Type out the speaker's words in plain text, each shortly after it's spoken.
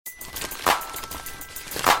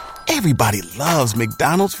Everybody loves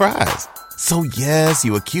McDonald's fries. So yes,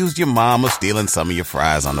 you accused your mom of stealing some of your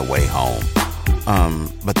fries on the way home.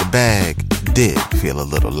 But the bag did feel a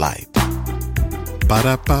little light.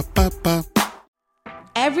 Ba-da-ba-ba-ba.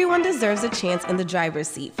 Everyone deserves a chance in the driver's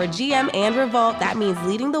seat. For GM and Revolt, that means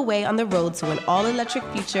leading the way on the road to an all-electric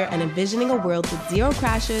future and envisioning a world with zero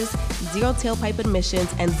crashes, zero tailpipe emissions,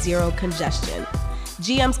 and zero congestion.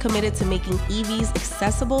 GM's committed to making EVs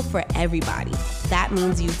accessible for everybody. That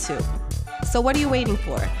means you too. So what are you waiting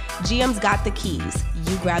for? GM's got the keys.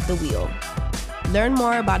 You grab the wheel. Learn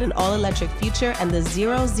more about an all-electric future and the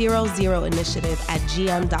 000 initiative at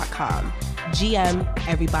gm.com. GM,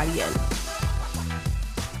 everybody in.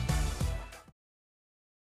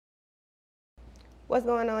 What's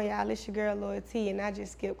going on, y'all? It's your girl, LoyalTee, and I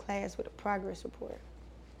just skipped class with a progress report.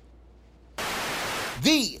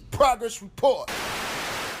 The progress report.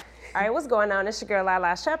 All right, what's going on? It's your girl,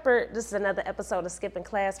 Lala Shepherd. This is another episode of Skipping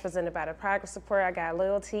Class presented by the Progress Report. I got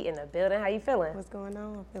LoyalTee in the building. How you feeling? What's going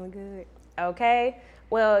on? I'm feeling good. Okay.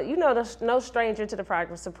 Well, you know, no stranger to the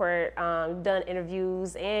Progress Report. You've done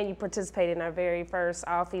interviews and you participated in our very first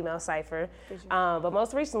all-female cipher. But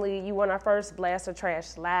most recently, you won our first Blast or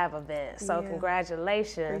Trash live event. So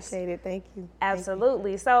congratulations. Appreciate it. Thank you.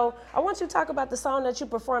 Absolutely. So I want you to talk about the song that you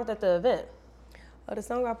performed at the event. The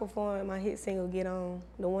song I performed, my hit single, Get On,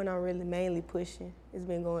 the one I'm really mainly pushing. It's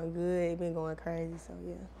been going good. It's been going crazy. So,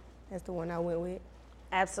 yeah, that's the one I went with.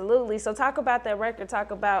 Absolutely. So talk about that record,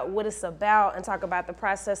 talk about what it's about, and talk about the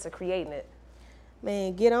process of creating it.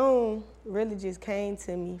 Man, Get On really just came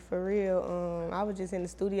to me, for real. I was just in the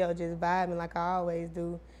studio just vibing like I always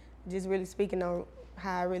do, just really speaking on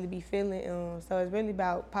how I really be feeling. So it's really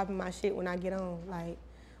about popping my shit when I get on. Like,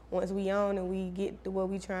 once we on and we get to where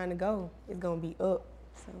we trying to go, it's going to be up.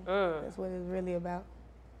 So that's what it's really about.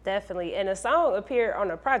 Definitely. And the song appeared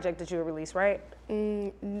on a project that you released, right?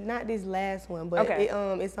 Not this last one, but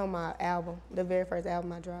it's on my album, the very first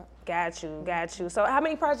album I dropped. Got you. So how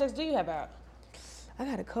many projects do you have out? I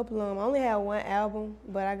got a couple of them. I only have one album,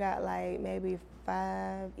 but I got like maybe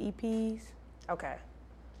 5 EPs. Okay,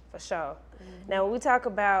 for sure. Now, when we talk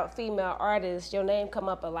about female artists, your name come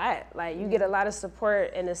up a lot. Like, you get a lot of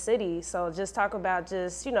support in the city. So just talk about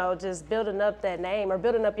just building up that name or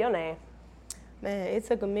building up your name. Man, it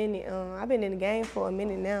took a minute. I've been in the game for a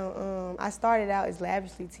minute now. I started out as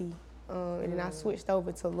Lavishly T, and then I switched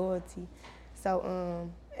over to LoyalTee. So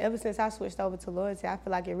ever since I switched over to LoyalTee, I feel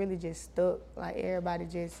like it really just stuck. Like, everybody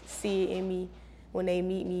just see it in me. When they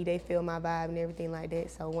meet me, they feel my vibe and everything like that.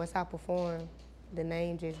 So once I perform, the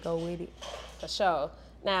name just go with it. For sure.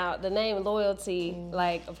 Now, the name LoyalTee,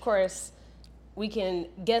 like, of course, we can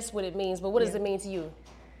guess what it means, but what does it mean to you?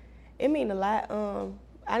 It means a lot.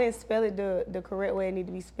 I didn't spell it the correct way it needed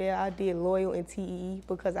to be spelled. I did loyal and TEE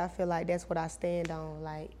because I feel like that's what I stand on.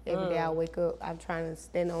 Like, every day I wake up, I'm trying to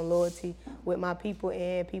stand on loyalty with my people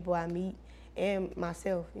and people I meet and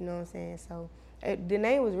myself, you know what I'm saying? So the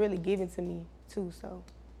name was really given to me too, so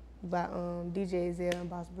by DJ Zell and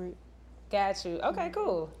Boss Brick. Got you. Okay,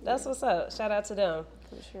 cool. That's what's up. Shout out to them.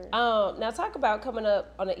 For sure. Now talk about coming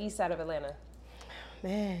up on the east side of Atlanta.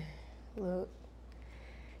 Man, look.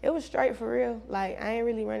 It was straight for real. Like, I ain't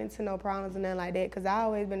really run into no problems or nothing like that because I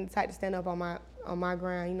always been the type to stand up on my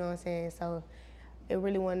ground, you know what I'm saying? So it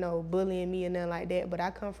really wasn't no bullying me or nothing like that. But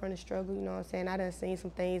I come from the struggle, you know what I'm saying? I done seen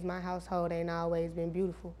some things. My household ain't always been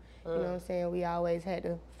beautiful. You know what I'm saying? We always had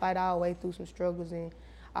to fight our way through some struggles and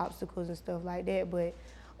obstacles and stuff like that. But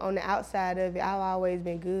on the outside of it, I've always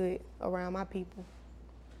been good around my people.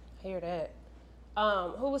 I hear that.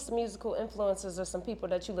 Who was some musical influences or some people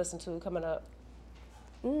that you listen to coming up?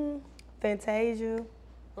 Fantasia,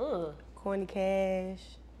 Corny Cash,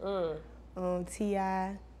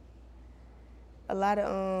 T.I., a lot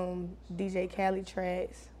of DJ Khaled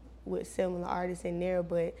tracks with similar artists in there,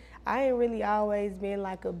 but I ain't really always been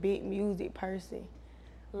like a big music person.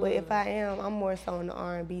 But if I am, I'm more so on the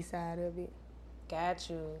R&B side of it. Got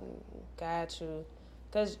you.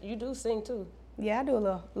 Because you do sing too. Yeah, I do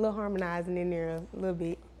a little harmonizing in there a little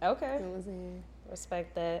bit. Okay. You know what I'm saying?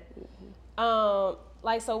 Respect that. So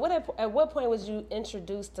at what point was you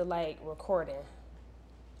introduced to, like, recording?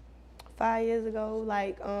 5 years ago,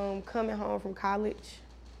 like, coming home from college,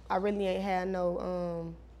 I really ain't had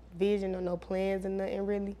no vision or no plans or nothing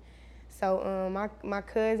really. So my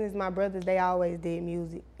cousins, my brothers, they always did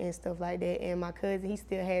music and stuff like that. And my cousin, he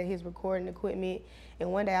still had his recording equipment.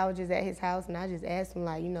 And one day I was just at his house and I just asked him,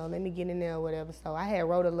 like, let me get in there or whatever. So I had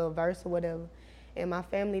wrote a little verse or whatever. And my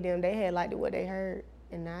family, they had liked what they heard.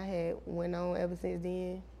 And I had went on ever since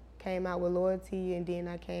then. Came out with LoyalTee, and then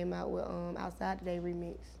I came out with Outside Today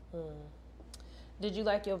remix. Did you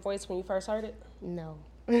like your voice when you first heard it? No.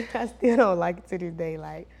 I still don't like it to this day.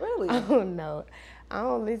 Like, Really? I don't know. I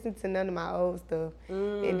don't listen to none of my old stuff.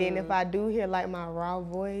 And then if I do hear like my raw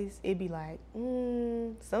voice, it be like,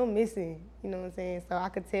 something missing. You know what I'm saying? So I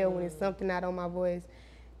could tell when it's something out on my voice,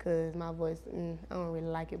 cause my voice, I don't really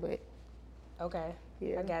like it. But okay,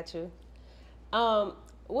 yeah. I got you.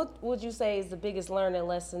 What would you say is the biggest learning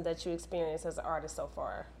lesson that you experienced as an artist so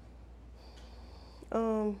far?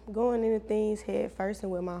 Going into things head first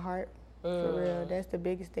and with my heart. For real, that's the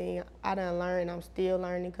biggest thing I done learned. I'm still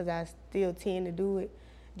learning because I still tend to do it.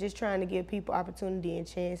 Just trying to give people opportunity and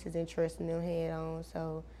chances and trusting them head on.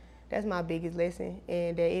 So that's my biggest lesson,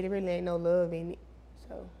 and that it really ain't no love in it.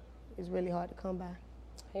 So it's really hard to come by.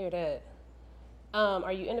 I hear that.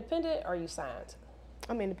 Are you independent or are you signed?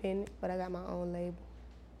 I'm independent, but I got my own label.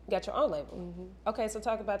 You got your own label? Okay, so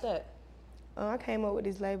talk about that. I came up with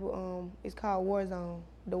this label. It's called War Zone.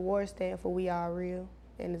 The war stand for We Are Real,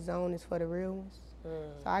 and the zone is for the real ones. So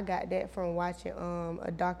I got that from watching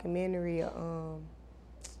a documentary. I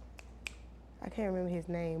can't remember his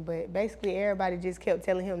name, but basically everybody just kept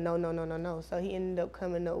telling him no, no, no, no, no. So he ended up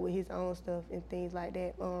coming up with his own stuff and things like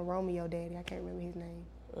that. Romeo Daddy, I can't remember his name,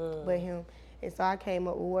 but him. And so I came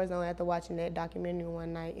up with War Zone after watching that documentary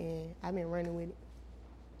one night, and I've been running with it.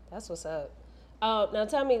 That's what's up. Now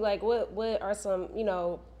tell me, like, what are some,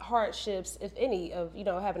 hardships, if any, of,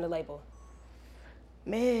 having a label?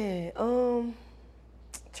 Man,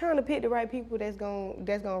 trying to pick the right people that's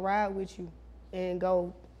gonna ride with you and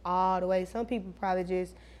go all the way. Some people probably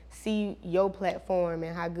just see your platform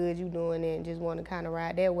and how good you doing and just want to kind of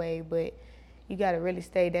ride that way, but you got to really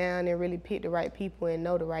stay down and really pick the right people and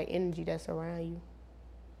know the right energy that's around you.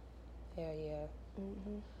 Hell yeah.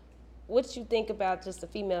 What you think about just the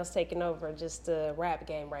females taking over just the rap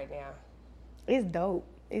game right now? It's dope.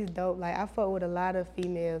 It's dope. Like, I fuck with a lot of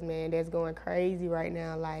females, man, that's going crazy right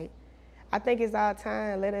now. Like, I think it's our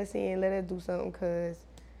time. Let us in, let us do something, because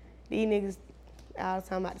these niggas all the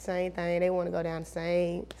time about the same thing. They want to go down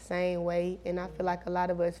the same way. And I feel like a lot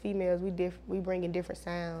of us females, we bring in different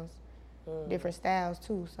sounds, different styles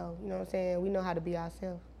too. So, you know what I'm saying? We know how to be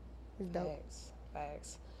ourselves. It's dope.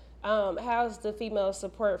 Facts. How's the female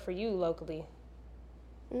support for you locally?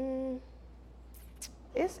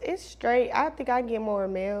 It's straight. I think I get more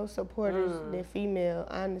male supporters than female,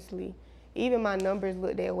 honestly. Even my numbers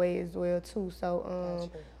look that way as well too.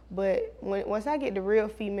 So, but once I get the real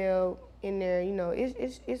female in there,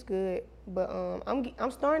 it's good. But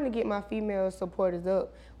I'm starting to get my female supporters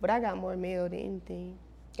up, but I got more male than anything.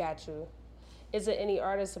 Got you. Is there any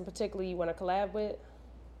artists in particular you want to collab with?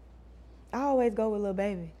 I always go with Lil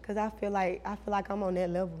Baby, cause I feel like I'm on that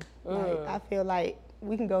level. Like, I feel like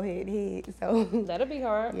we can go head to head. So that'll be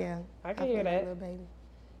hard. Yeah, I can hear that. Lil Baby.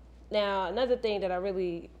 Now, another thing that I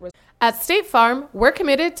really At State Farm, we're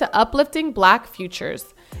committed to uplifting Black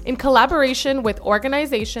futures. In collaboration with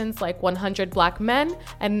organizations like 100 Black Men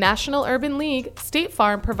and National Urban League, State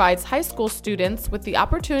Farm provides high school students with the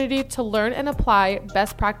opportunity to learn and apply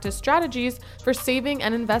best practice strategies for saving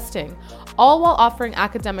and investing, all while offering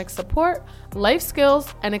academic support, life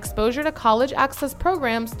skills, and exposure to college access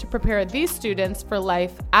programs to prepare these students for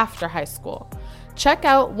life after high school. Check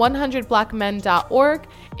out 100blackmen.org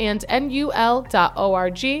and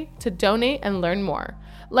nul.org to donate and learn more.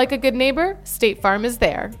 Like a good neighbor, State Farm is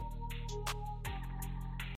there.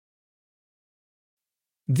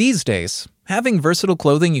 These days, having versatile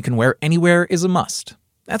clothing you can wear anywhere is a must.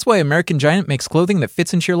 That's why American Giant makes clothing that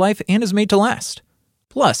fits into your life and is made to last.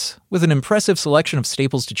 Plus, with an impressive selection of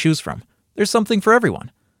staples to choose from, there's something for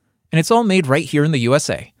everyone. And it's all made right here in the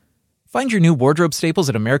USA. Find your new wardrobe staples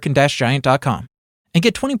at American-Giant.com. And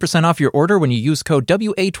get 20% off your order when you use code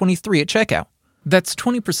WA23 at checkout. That's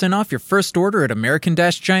 20% off your first order at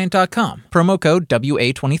American-Giant.com. Promo code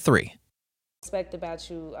WA23. Respect about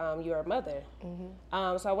you, you're a mother.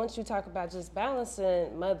 So I want you to talk about just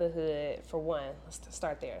balancing motherhood for one. Let's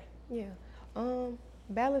start there. Yeah.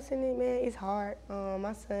 Balancing it, man, it's hard.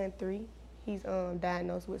 My son 3. He's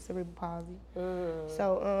diagnosed with cerebral palsy.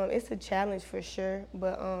 So it's a challenge for sure,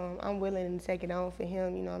 but I'm willing to take it on for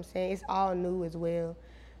him, you know what I'm saying? It's all new as well.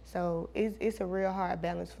 So it's a real hard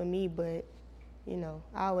balance for me, but,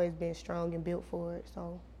 I always been strong and built for it,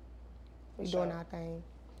 so we're doing our thing.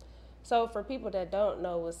 So for people that don't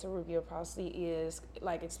know what cerebral palsy is,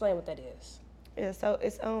 like, explain what that is. Yeah, so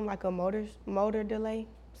it's like a motor delay.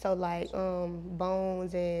 So like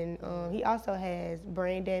bones, and he also has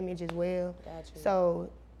brain damage as well. Gotcha. So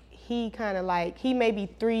he kind of like, he may be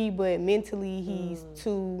 3, but mentally he's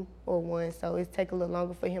 2 or 1. So it's take a little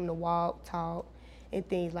longer for him to walk, talk, and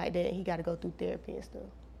things like that. He got to go through therapy and stuff.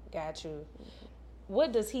 Got you.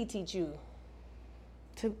 What does he teach you?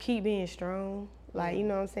 To keep being strong Like, you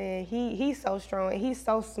know what I'm saying? He's so strong. He's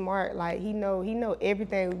so smart. Like, he know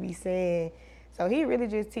everything we be saying. So he really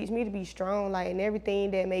just teach me to be strong. Like, and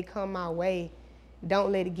everything that may come my way,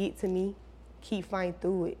 don't let it get to me. Keep fighting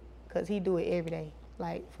through it, because he do it every day.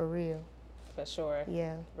 Like, for real. For sure.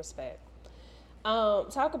 Yeah. Respect.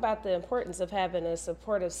 Talk about the importance of having a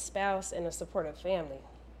supportive spouse and a supportive family.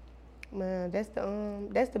 Man, that's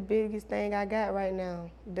the biggest thing I got right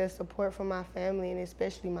now. The support from my family, and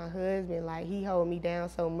especially my husband. Like, he hold me down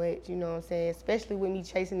so much, you know what I'm saying? Especially with me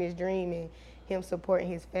chasing this dream and him supporting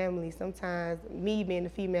his family. Sometimes me being the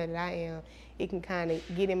female that I am, it can kind of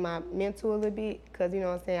get in my mental a little bit, because, you know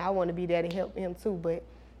what I'm saying, I want to be there to help him too, but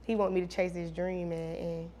he want me to chase this dream,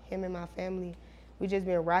 and him and my family, we just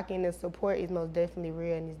been rocking. The support is most definitely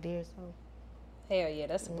real and it's there, so. Hell yeah,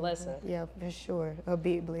 that's a blessing. Yeah, for sure. A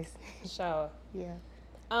big blessing. Sure. Yeah.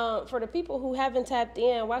 For the people who haven't tapped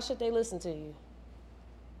in, why should they listen to you?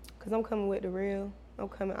 Because I'm coming with the real. I'm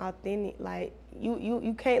coming authentic. Like,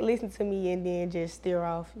 you can't listen to me and then just steer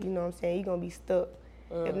off. You know what I'm saying? You're going to be stuck.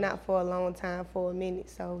 If not for a long time, for a minute.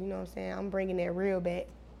 So, you know what I'm saying? I'm bringing that real back.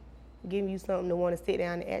 Giving you something to want to sit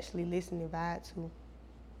down and actually listen and vibe to.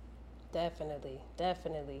 Definitely,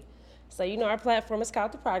 definitely. So, you know, our platform is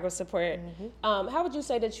called the Progress Report. How would you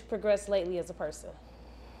say that you progressed lately as a person?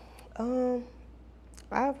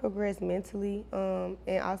 I've progressed mentally, and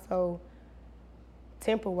also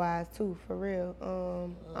temper-wise too, for real.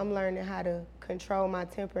 I'm learning how to control my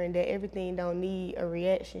temper, and that everything don't need a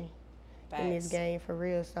reaction in this game, for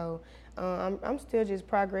real. So I'm still just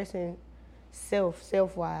progressing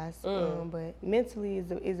self-wise, but mentally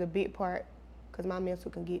is a big part, because my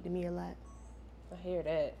mental can get to me a lot. I hear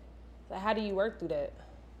that. So how do you work through that?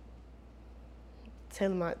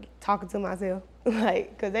 Talking to myself, like,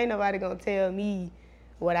 because ain't nobody gonna tell me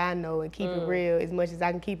what I know and keep it real as much as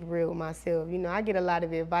I can keep it real with myself. You know, I get a lot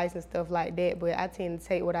of advice and stuff like that, but I tend to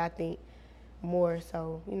take what I think more.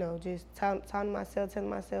 So, you know, just telling myself,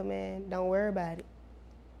 man, don't worry about it.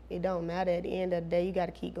 It don't matter. At the end of the day, you got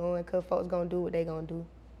to keep going, because folks gonna do what they gonna do,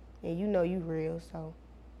 and you know you real. So,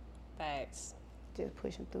 Facts. Just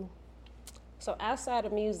pushing through. So outside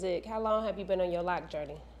of music, how long have you been on your lock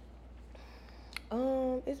journey?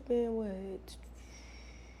 It's been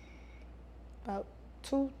about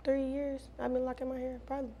 2-3 years I've been locking my hair.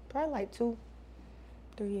 Probably like 2-3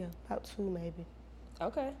 years, about 2 maybe.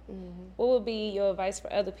 Okay. What would be your advice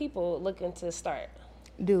for other people looking to start?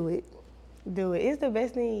 Do it. It's the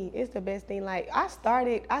best thing. Like, I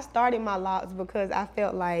started my locks because I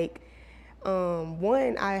felt like,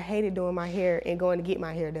 one, I hated doing my hair and going to get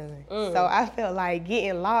my hair done. So I felt like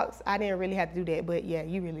getting locks, I didn't really have to do that, but yeah,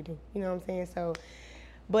 you really do. You know what I'm saying? So,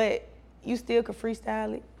 but you still could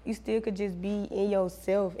freestyle it. You still could just be in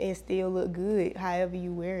yourself and still look good however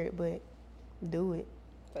you wear it, but do it.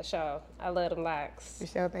 For sure. I love them locks. For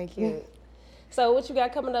sure, thank you. Good. So what you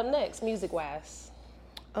got coming up next, music-wise?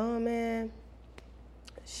 Man,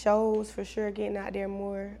 shows for sure, getting out there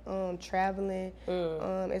more, traveling.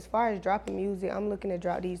 As far as dropping music, I'm looking to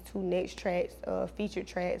drop these 2 next tracks, featured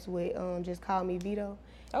tracks with Just Call Me Vito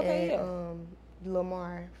and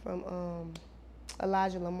Lamar from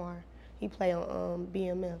Elijah Lamar. He play on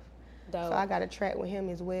BMF. Dope. So I got a track with him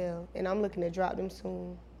as well, and I'm looking to drop them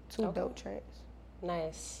soon. 2 dope tracks.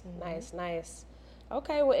 Nice, nice.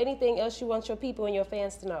 Okay, well, anything else you want your people and your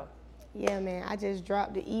fans to know? Yeah, man, I just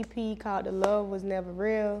dropped the EP called The Love Was Never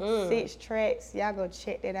Real. 6 tracks. Y'all go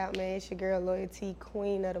check that out, man. It's your girl, LoyalTee,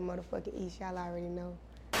 queen of the motherfucking East. Y'all already know.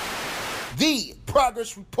 The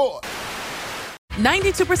Progress Report.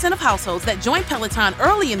 92% of households that join Peloton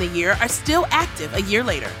early in the year are still active a year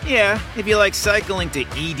later. Yeah, if you like cycling to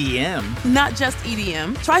EDM. Not just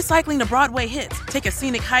EDM. Try cycling to Broadway hits, take a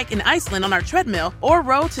scenic hike in Iceland on our treadmill, or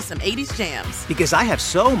row to some 80s jams. Because I have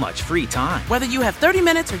so much free time. Whether you have 30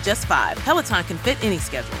 minutes or just 5, Peloton can fit any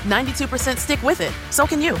schedule. 92% stick with it. So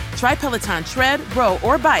can you. Try Peloton tread, row,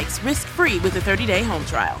 or bikes risk-free with a 30-day home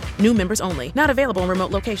trial. New members only. Not available in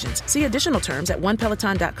remote locations. See additional terms at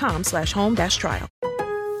onepeloton.com/home-trial.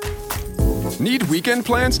 Need weekend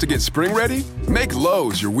plans to get spring ready? Make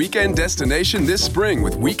Lowe's your weekend destination this spring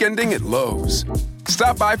with Weekending at Lowe's.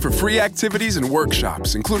 Stop by for free activities and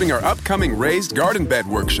workshops, including our upcoming Raised Garden Bed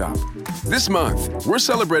Workshop. This month, we're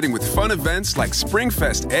celebrating with fun events like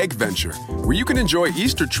Springfest Egg Venture, where you can enjoy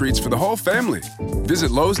Easter treats for the whole family.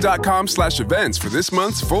 Visit Lowe's.com/events for this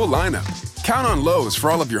month's full lineup. Count on Lowe's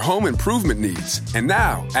for all of your home improvement needs. And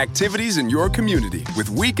now, activities in your community with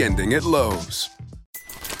Weekending at Lowe's.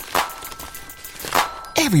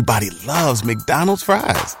 Everybody loves McDonald's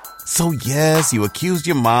fries. So yes, you accused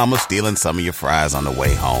your mom of stealing some of your fries on the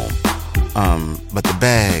way home. But the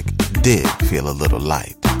bag did feel a little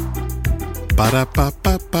light.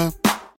 Ba-da-ba-ba-ba.